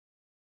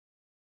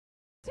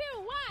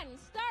everyone,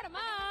 start them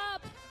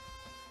up.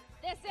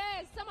 This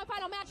is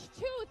semifinal match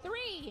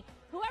 2-3.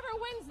 Whoever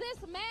wins this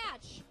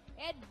match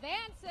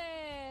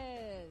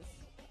advances.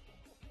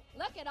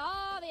 Look at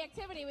all the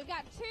activity. We've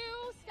got 2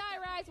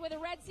 Skyrise with a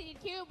red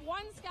seated cube,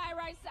 1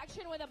 Skyrise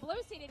section with a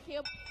blue seated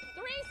cube,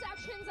 3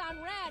 sections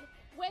on red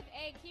with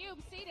a cube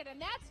seated,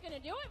 and that's going to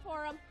do it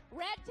for them.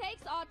 Red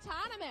takes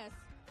autonomous.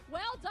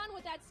 Well done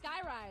with that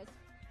Skyrise.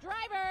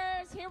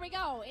 Drivers, here we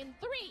go. In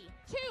 3,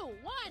 2, 1,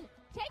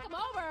 take them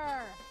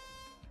over.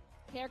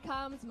 Here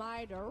comes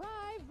my drivers.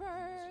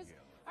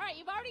 All right,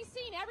 you've already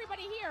seen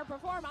everybody here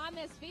perform on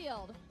this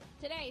field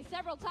today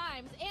several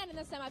times and in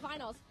the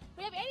semifinals.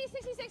 We have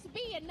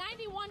 8066B and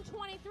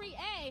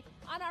 9123A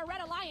on our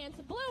Red Alliance.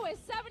 Blue is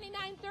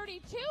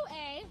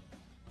 7932A,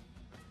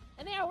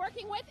 and they are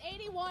working with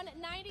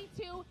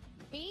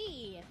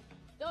 8192B.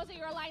 Those are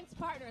your Alliance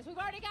partners. We've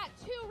already got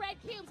 2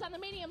 red cubes on the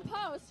medium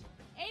post.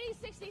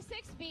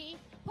 8066B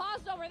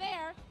paused over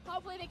there.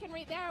 Hopefully they can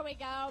read. There we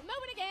go.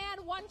 Moving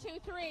again. 1, 2,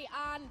 3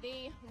 on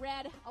the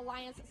Red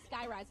Alliance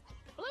Skyrise.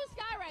 Blue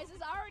Skyrise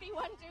is already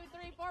 1, 2,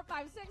 3, 4,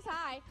 5, 6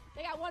 high.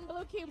 They got 1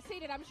 blue cube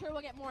seated. I'm sure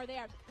we'll get more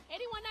there.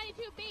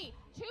 8192B,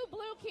 2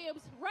 blue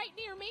cubes right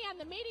near me on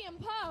the medium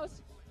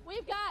post.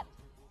 We've got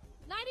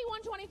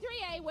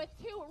 9123A with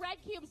 2 red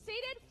cubes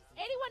seated.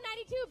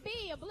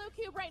 8192B, a blue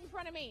cube right in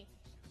front of me.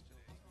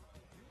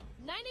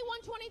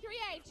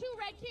 9123A, 2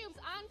 red cubes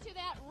onto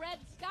that red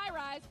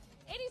Skyrise.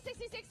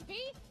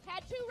 8066B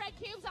had 2 red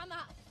cubes on the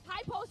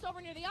high post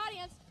over near the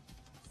audience.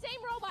 Same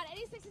robot,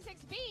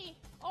 8066B,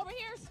 over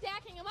here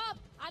stacking them up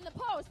on the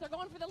post. They're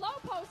going for the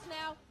low post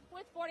now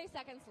with 40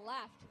 seconds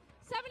left.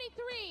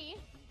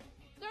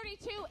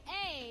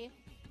 7332A,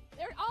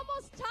 they're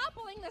almost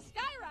toppling the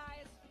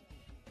Skyrise.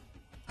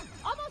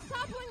 Almost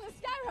toppling the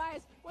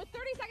Skyrise with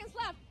 30 seconds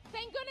left.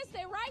 Thank goodness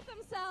they right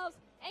themselves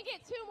and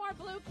get 2 more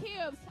blue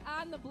cubes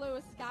on the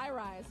blue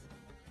Skyrise.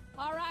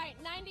 All right,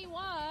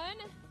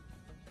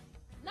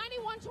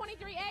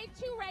 9123A,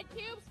 2 red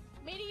cubes,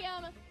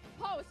 medium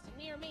post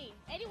near me.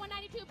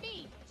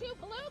 8192B, 2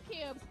 blue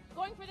cubes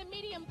going for the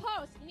medium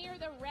post near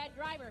the red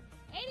driver.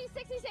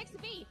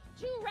 8066B,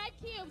 2 red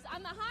cubes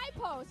on the high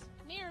post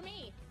near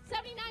me.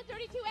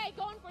 7932A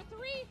going for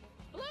 3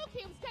 blue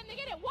cubes. Can they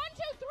get it? 1, 2,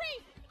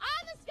 3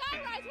 on the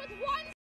Skyrise with 1